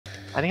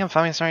I think I'm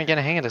finally starting to get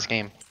a hang of this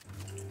game.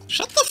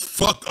 Shut the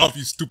fuck up,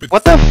 you stupid.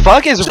 What the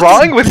fuck is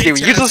wrong with you?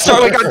 You just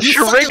suddenly got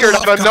triggered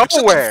out of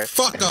nowhere.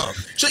 Shut the fuck up.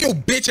 Shut your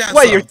bitch ass up.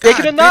 What, you're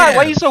taking a knot?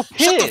 Why are you so pissed?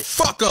 Shut the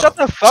fuck up. Shut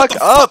the fuck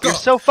up. You're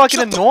so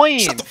fucking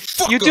annoying.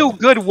 You do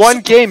good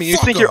one game and you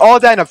think you're all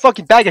that in a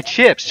fucking bag of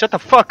chips. Shut the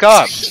fuck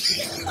up.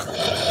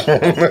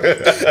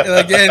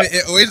 And again,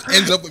 it always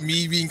ends up with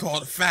me being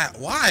called fat.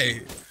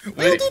 Why?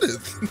 Why do you do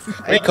this?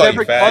 I call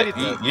you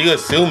fat. You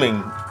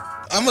assuming.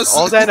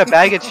 All that in a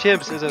bag of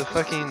chips is a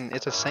fucking,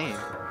 it's a saying.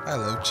 I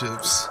love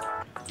chips.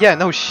 Yeah,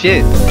 no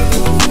shit.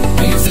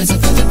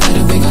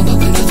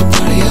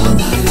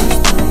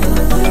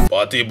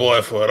 Party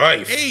boy for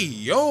life. Hey,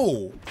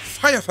 yo.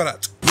 Fire for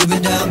that. You've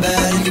been down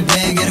bad and you've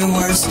been getting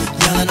worse.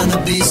 Yelling on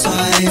the beat, so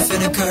I ain't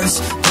finna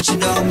curse. But you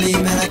know me,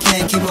 man, I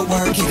can't keep it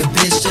work. Kick a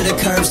bitch to the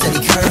curb,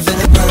 steady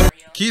curving and burn.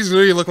 Keys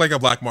really look like a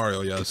Black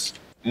Mario, yes.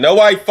 No,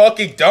 I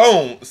fucking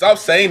don't. Stop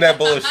saying that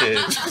bullshit.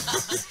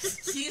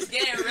 She's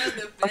getting rid of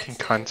the Fucking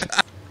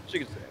cunt. She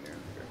can stay in there.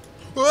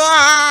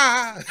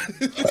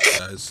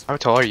 Guys. How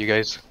tall are you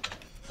guys?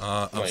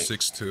 I'm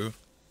 6'2".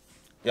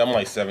 Yeah, I'm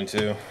like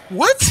 7'2".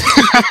 What?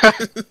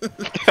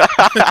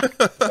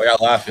 Why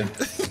y'all laughing?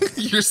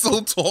 You're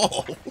so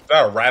tall. Is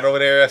that a rat over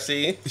there I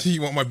see?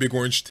 You want my big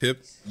orange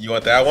tip? You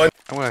want that one?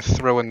 I'm gonna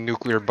throw a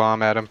nuclear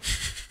bomb at him.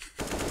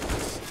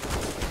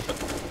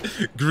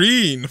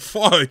 Green.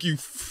 Fuck, you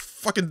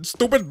fucking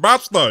stupid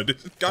bastard.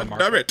 God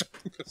damn it.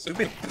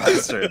 Stupid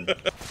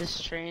bastard.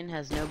 This train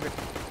has no.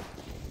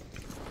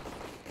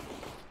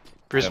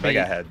 Brisbane,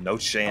 I had no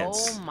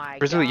chance. Oh my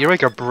Brisbane, god. you're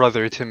like a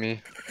brother to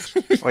me.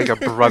 Like a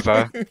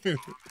brother.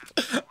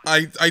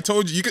 I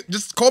told you, you could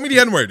just call me the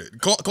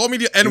N-word. Call me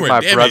the N-word.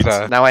 My damn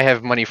brother. It. Now I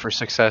have money for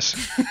success.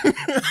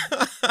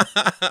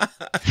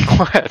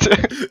 What?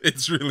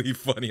 It's really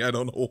funny. I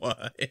don't know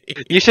why.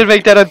 You should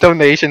make that a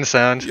donation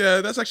sound. Yeah,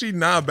 that's actually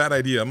not a bad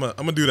idea. I'm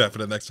gonna do that for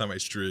the next time I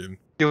stream.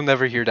 You'll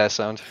never hear that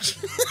sound.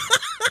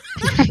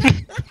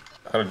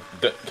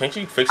 Can't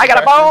you fix I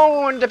got a faster?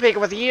 bone to pick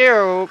with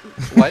you.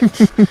 What?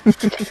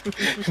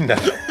 No.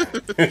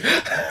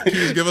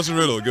 Please give us a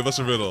riddle. Give us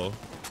a riddle.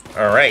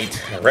 Alright,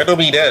 riddle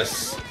me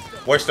this.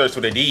 What starts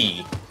with a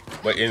D,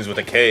 but ends with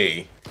a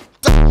K?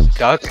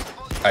 Duck?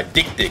 A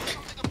dick dick.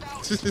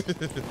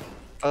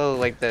 Oh,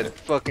 like that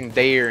fucking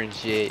dare and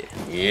shit.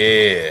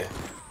 Yeah.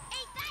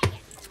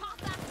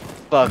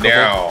 Fuck.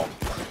 Now,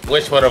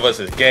 which one of us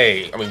is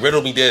gay? I mean,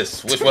 riddle me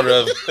this. Which one of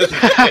us is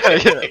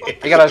gay?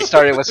 I gotta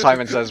start it with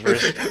Simon Says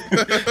first.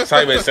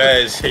 Simon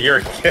Says,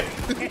 you're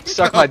gay.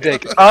 Suck my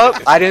dick. Oh,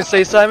 I didn't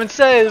say Simon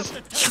Says.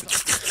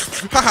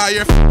 Haha,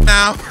 you're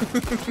now.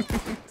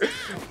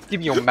 Give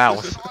me your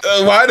mouth.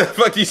 Why the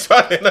fuck you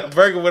spotting a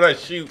burger when I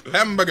shoot?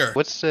 Hamburger.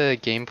 What's the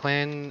game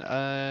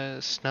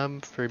plan,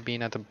 Snub, for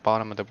being at the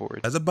bottom of the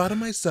board? As a bottom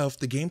myself,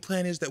 the game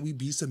plan is that we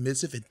be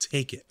submissive and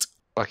take it.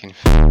 Fucking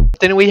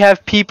Didn't we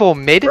have people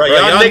mid? Bro,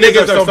 y'all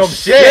niggas are some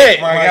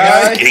shit, my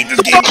guy.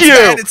 Fuck you!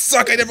 It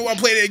suck. I never want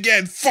to play it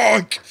again.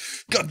 Fuck.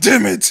 God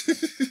damn it.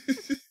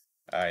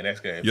 Alright, next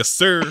game. Yes,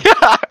 sir.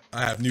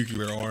 I have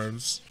nuclear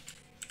arms.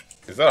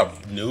 Is that a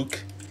nuke?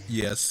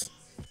 Yes.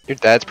 Your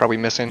dad's probably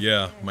missing.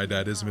 Yeah, my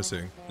dad is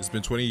missing. It's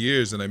been 20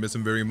 years and I miss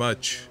him very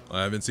much.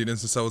 I haven't seen him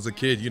since I was a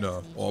kid, you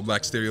know, all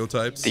black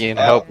stereotypes. Do you need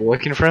help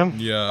looking for him?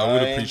 Yeah, I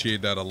would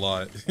appreciate that a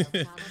lot.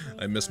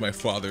 I miss my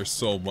father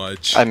so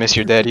much. I miss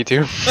your daddy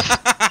too.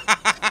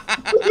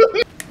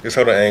 Just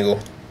hold an angle.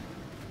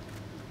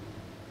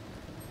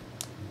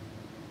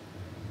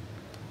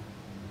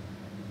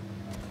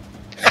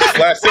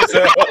 Flash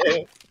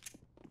 6-0.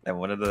 And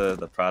one of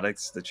the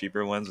products, the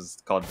cheaper ones, was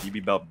called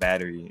BB Belt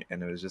Battery,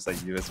 and it was just like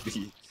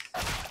USB.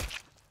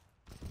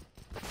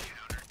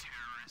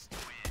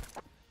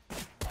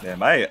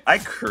 Damn, I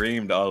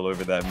creamed all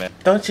over that, man.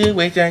 Don't you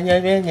wish your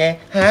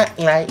girlfriend hot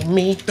like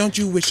me? Don't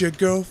you wish your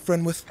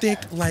girlfriend was thick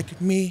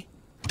like me?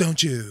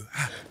 Don't you?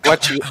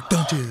 What you?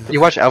 Don't you? You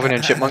watch Alvin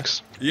and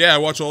Chipmunks? Yeah, I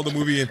watch all the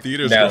movie in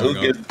theaters. Now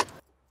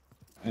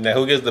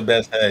who gets the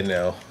best head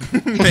now?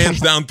 Hands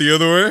down,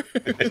 Theodore.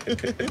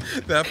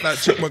 That fat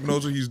chipmunk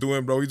knows what he's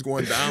doing, bro. He's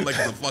going down like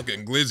the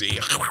fucking glizzy.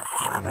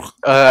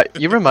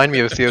 You remind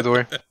me of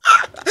Theodore.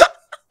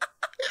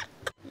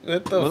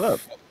 What the? What up?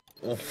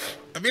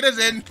 I mean, as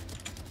in.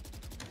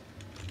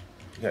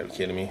 You gotta be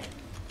kidding me.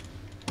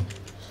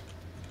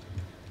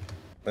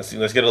 Let's see.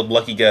 Let's get a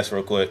lucky guess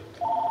real quick.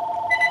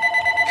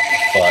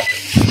 Fuck.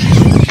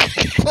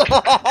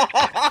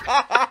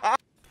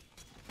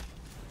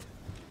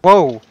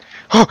 Whoa.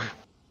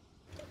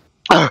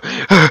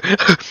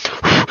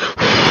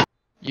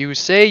 You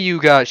say you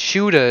got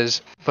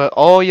shooters, but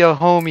all your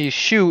homies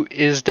shoot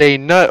is they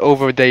nut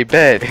over they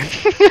bed.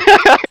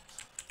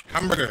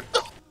 Hamburger.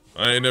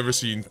 I ain't never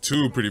seen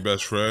two pretty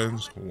best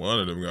friends. One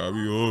of them gotta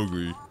be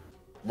ugly.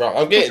 Bro,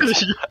 I'm getting.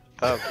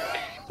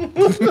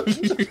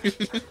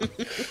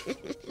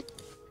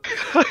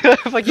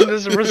 Like you're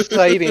just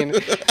reciting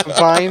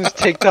Vines,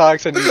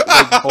 TikToks, and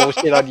like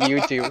bullshit on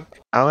YouTube.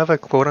 I'll have a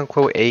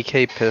quote-unquote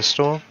AK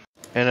pistol,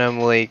 and I'm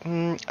like,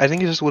 I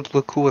think it just would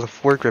look cool with a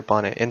foregrip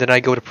on it, and then I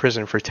go to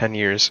prison for 10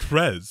 years.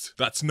 Prez.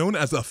 That's known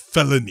as a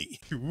felony.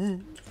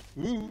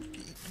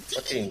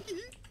 Fucking.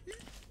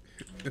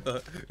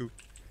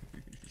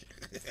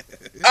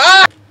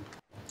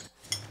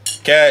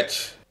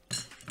 Catch.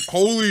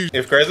 Holy.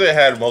 If Krezza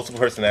had multiple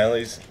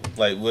personalities,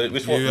 like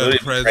which one would it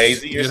be?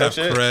 Crazy or some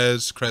shit?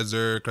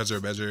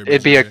 Krezzer,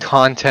 It'd be a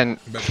content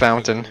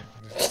fountain.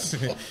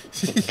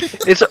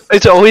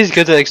 It's always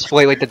good to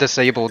exploit like the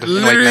disabled and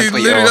like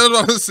mentally Literally, ill. that's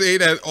what I was saying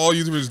that all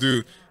YouTubers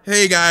do.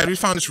 Hey guys, we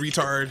found this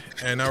retard,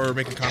 and now we're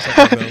making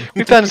contact with them.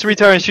 We found this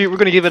retard and shoot. We're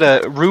gonna give it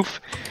a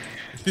roof,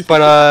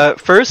 but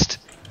first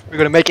we're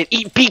gonna make it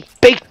eat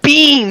baked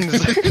beans.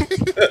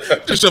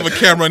 Just shove a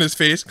camera in his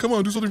face. Come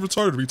on, do something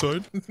retarded,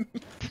 retard.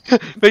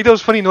 Make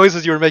those funny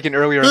noises you were making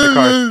earlier in the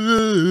car.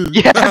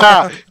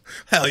 Yeah.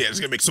 Hell yeah,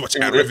 it's gonna make so much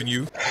ad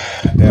revenue.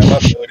 Damn, my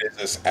food is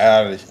just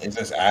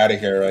out of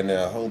here right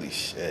now. Holy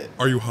shit.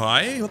 Are you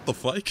high? What the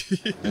fuck?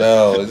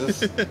 No,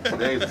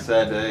 today's a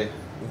sad day.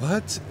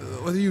 What?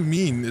 What do you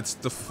mean? It's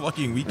the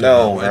fucking weekend.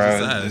 No, Why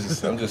man. is it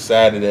sad? I'm just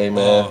sad today,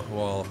 man.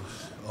 Oh,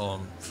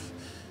 well,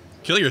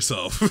 kill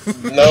yourself.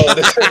 No,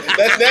 that's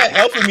not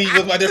helping me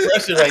with my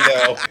depression right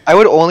now. I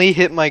would only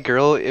hit my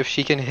girl if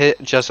she can hit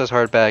just as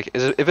hard back.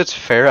 If it's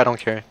fair, I don't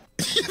care.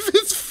 If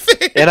it's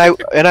fair.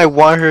 And I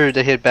want her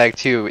to hit back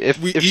too. If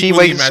she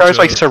equally like starts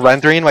like match up.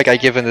 surrendering, like I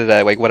give into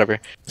that, like whatever.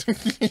 I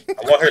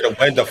want her to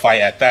win the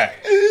fight at that.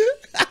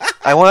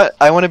 I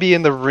want to be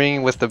in the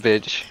ring with the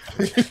bitch.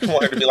 I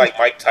want her to be like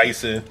Mike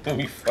Tyson when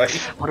we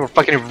fight. I want to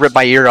fucking rip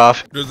my ear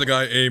off. There's the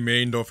guy, hey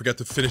main, don't forget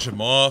to finish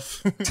him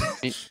off.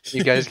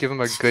 You guys give him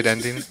a good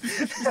ending.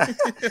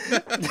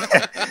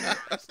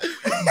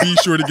 Be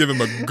sure to give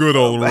him a good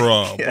old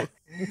rub. Yeah.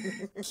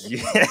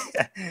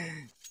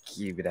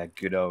 Give it a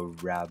good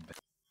old rub.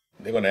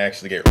 They're gonna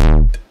actually get. I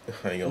ain't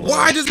gonna lie.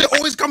 Why does it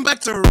always come back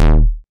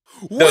to?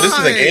 No, this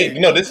is a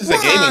game. No, this is a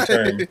gaming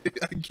term.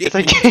 It's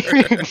like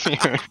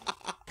gaming.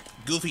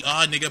 Goofy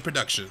Odd Nigga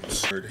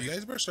Productions. You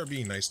guys better start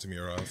being nice to me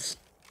or else.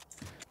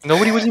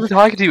 Nobody was even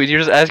talking to you. You're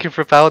just asking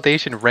for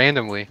validation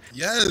randomly.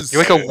 Yes.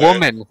 You're like a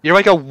woman. You're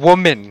like a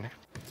woman.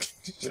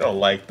 We don't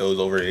like those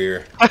over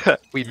here.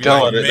 We We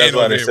don't. like That's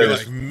why they men said over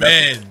it's- here. We like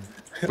men.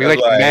 We like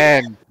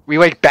men. We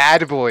like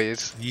bad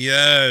boys.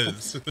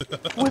 Yes.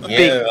 With Yeah,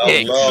 big I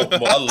dicks. love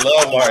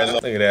Martin.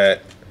 Look at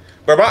that.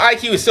 Bro, my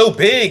IQ is so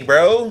big,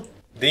 bro.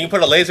 Then you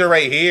put a laser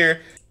right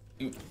here.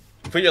 You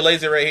put your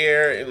laser right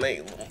here, and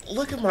like,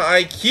 look at my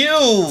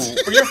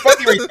IQ. Bro, you're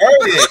fucking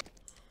retarded.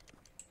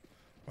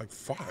 Like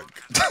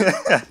fuck.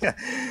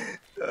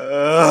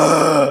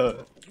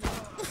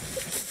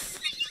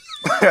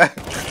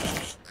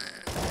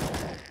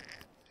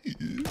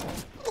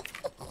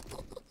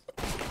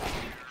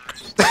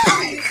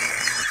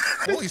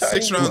 Only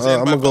 6 rounds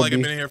in, but I feel like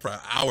I've been in here for an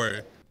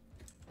hour.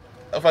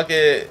 I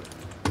fucking.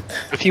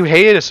 If you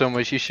hate it so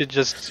much, you should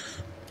just.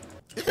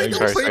 If I don't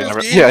Sorry, play sorry, this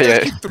never- game, yeah, you guys yeah.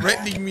 keep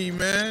threatening me,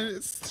 man.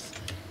 It's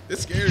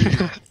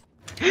scary.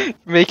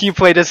 Make you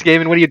play this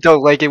game, and when you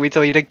don't like it, we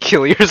tell you to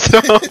kill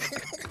yourself.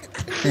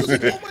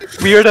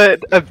 We are the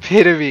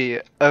epitome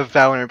of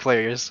Valorant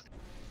players.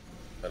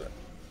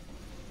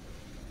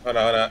 Hold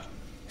on.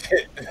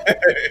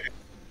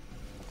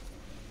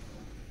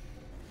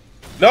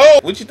 No!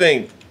 What you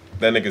think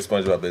that nigga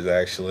SpongeBob is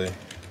actually?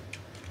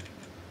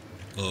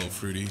 A little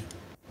fruity.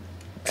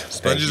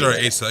 Sponges are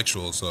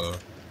asexual, so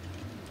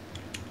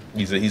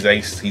He's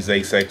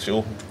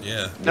asexual.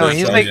 yeah. No, Yeah,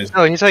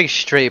 he's like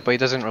straight, but he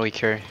doesn't really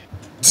care.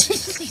 So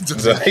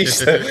what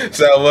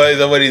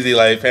is he,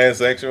 like,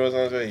 pansexual or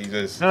something? He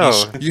just No.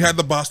 You had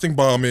the Boston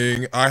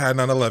bombing. I had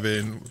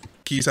 9/11.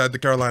 Keys had the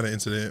Carolina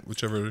incident,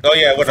 whichever. Oh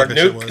yeah, with the our fuck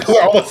that shit nuke. was.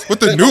 Almost- With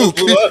the almost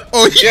nuke. blew up.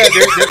 Oh Yeah,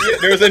 yeah.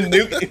 there was a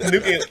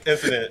nuke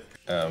incident.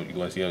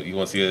 You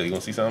want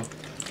to see something?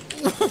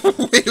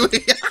 Wait.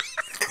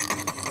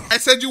 I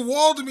said you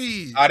walled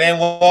me. I didn't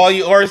wall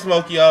you or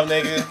smoke you up,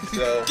 nigga.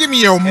 So Give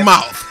me your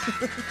mouth.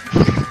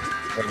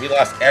 we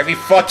lost every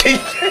fucking.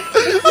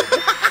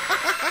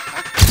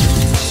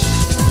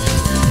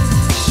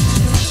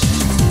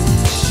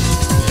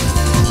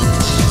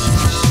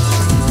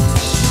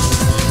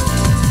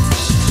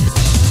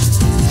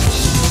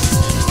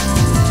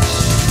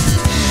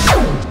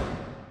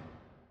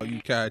 You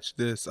catch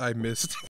this? I missed.